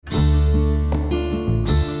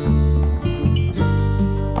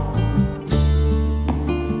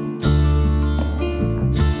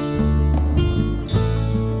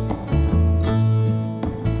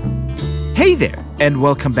there, and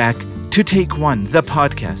welcome back to Take One, the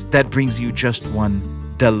podcast that brings you just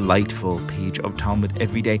one delightful page of Talmud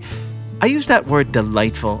every day. I use that word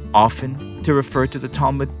delightful often to refer to the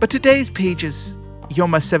Talmud, but today's pages,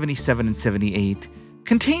 Yoma 77 and 78,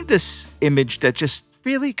 contain this image that just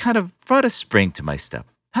really kind of brought a spring to my step.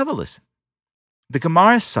 Have a listen. The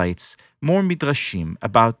Gemara cites more midrashim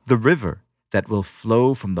about the river that will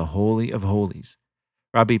flow from the Holy of Holies.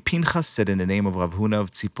 Rabbi Pinchas said in the name of Rav Huna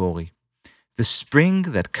of Tzipori, the spring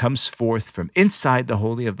that comes forth from inside the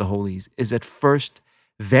Holy of the Holies is at first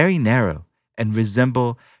very narrow and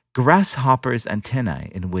resemble grasshopper's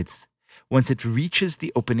antennae in width. Once it reaches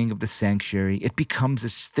the opening of the sanctuary, it becomes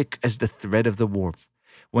as thick as the thread of the warp.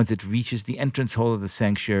 Once it reaches the entrance hole of the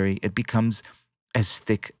sanctuary, it becomes as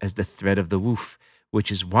thick as the thread of the woof,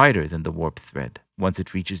 which is wider than the warp thread. Once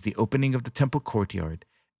it reaches the opening of the temple courtyard,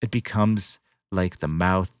 it becomes like the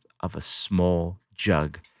mouth of a small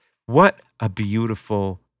jug. What a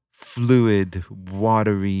beautiful, fluid,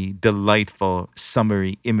 watery, delightful,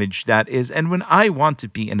 summery image that is. And when I want to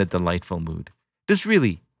be in a delightful mood, there's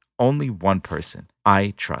really only one person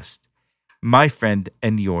I trust. My friend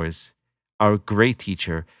and yours, our great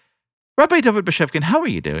teacher, Rabbi David Bashevkin. How are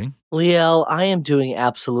you doing? Liel, I am doing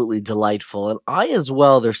absolutely delightful. And I as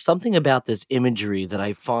well, there's something about this imagery that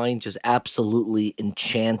I find just absolutely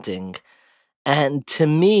enchanting. And to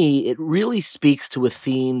me, it really speaks to a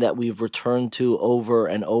theme that we've returned to over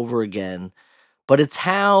and over again. But it's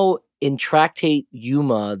how in Tractate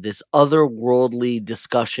Yuma, this otherworldly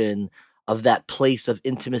discussion of that place of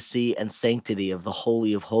intimacy and sanctity of the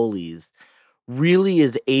Holy of Holies really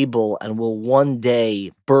is able and will one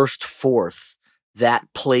day burst forth that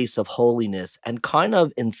place of holiness and kind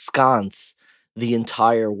of ensconce the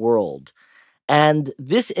entire world. And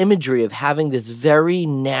this imagery of having this very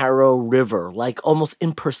narrow river, like almost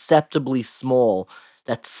imperceptibly small,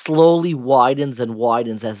 that slowly widens and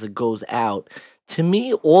widens as it goes out, to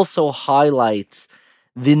me also highlights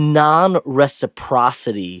the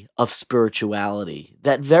non-reciprocity of spirituality.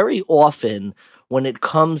 That very often, when it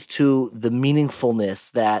comes to the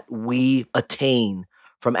meaningfulness that we attain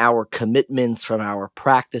from our commitments, from our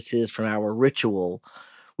practices, from our ritual,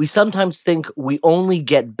 we sometimes think we only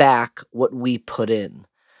get back what we put in.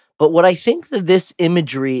 But what I think that this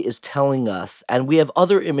imagery is telling us, and we have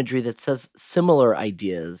other imagery that says similar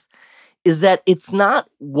ideas, is that it's not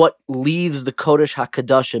what leaves the Kodesh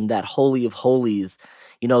HaKadoshim, that Holy of Holies,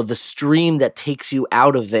 the stream that takes you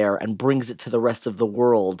out of there and brings it to the rest of the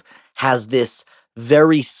world, has this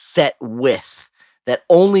very set width, that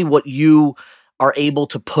only what you are able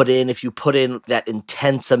to put in, if you put in that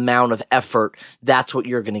intense amount of effort, that's what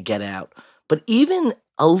you're going to get out. But even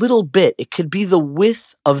a little bit, it could be the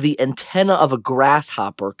width of the antenna of a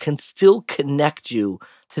grasshopper can still connect you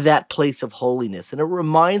to that place of holiness. And it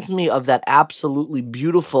reminds me of that absolutely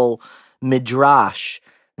beautiful midrash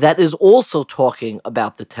that is also talking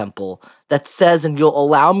about the temple, that says, and you'll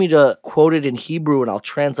allow me to quote it in Hebrew and I'll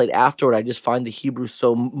translate afterward, I just find the Hebrew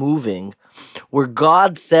so moving, where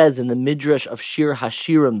God says in the Midrash of Shir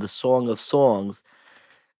Hashirim, the Song of Songs,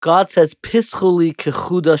 God says, Pischuli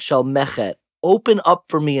kechuda shal mechet, open up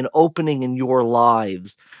for me an opening in your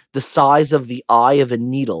lives, the size of the eye of a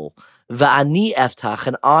needle. Va'ani eftach,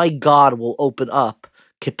 and I, God, will open up,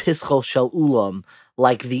 kepischol shel ulam,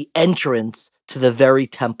 like the entrance to the very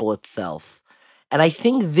temple itself. And I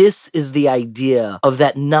think this is the idea of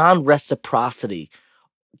that non-reciprocity.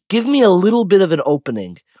 Give me a little bit of an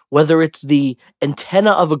opening, whether it's the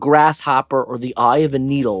antenna of a grasshopper or the eye of a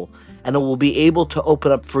needle, and it will be able to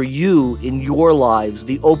open up for you in your lives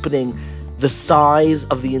the opening the size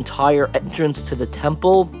of the entire entrance to the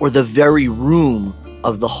temple or the very room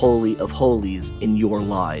of the Holy of Holies in your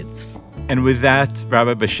lives. And with that,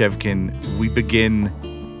 Rabbi Bashevkin, we begin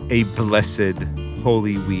a blessed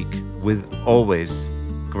Holy Week with always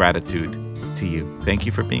gratitude to you. Thank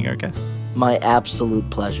you for being our guest. My absolute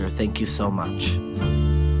pleasure. Thank you so much.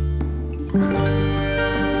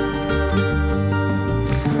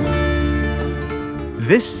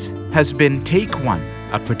 This has been Take One,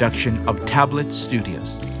 a production of Tablet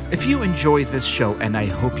Studios. If you enjoy this show, and I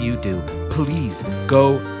hope you do, please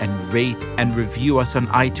go and rate and review us on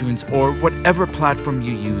iTunes or whatever platform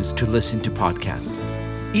you use to listen to podcasts.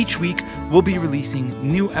 Each week, we'll be releasing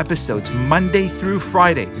new episodes Monday through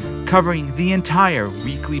Friday, covering the entire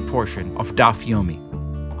weekly portion of Daf Yomi.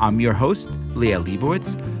 I'm your host, Leah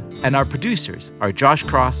Leibowitz, and our producers are Josh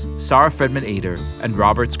Cross, Sarah Fredman-Ader, and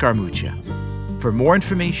Robert Scaramuccia. For more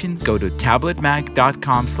information, go to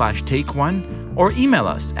tabletmag.com/takeone or email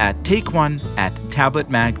us at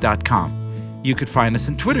takeone@tabletmag.com. You could find us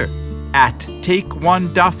on Twitter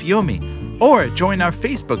 @TakeOneDafYomi Or join our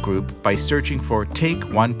Facebook group by searching for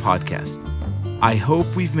Take One Podcast. I hope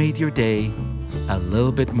we've made your day a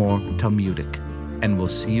little bit more Talmudic, and we'll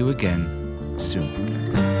see you again soon.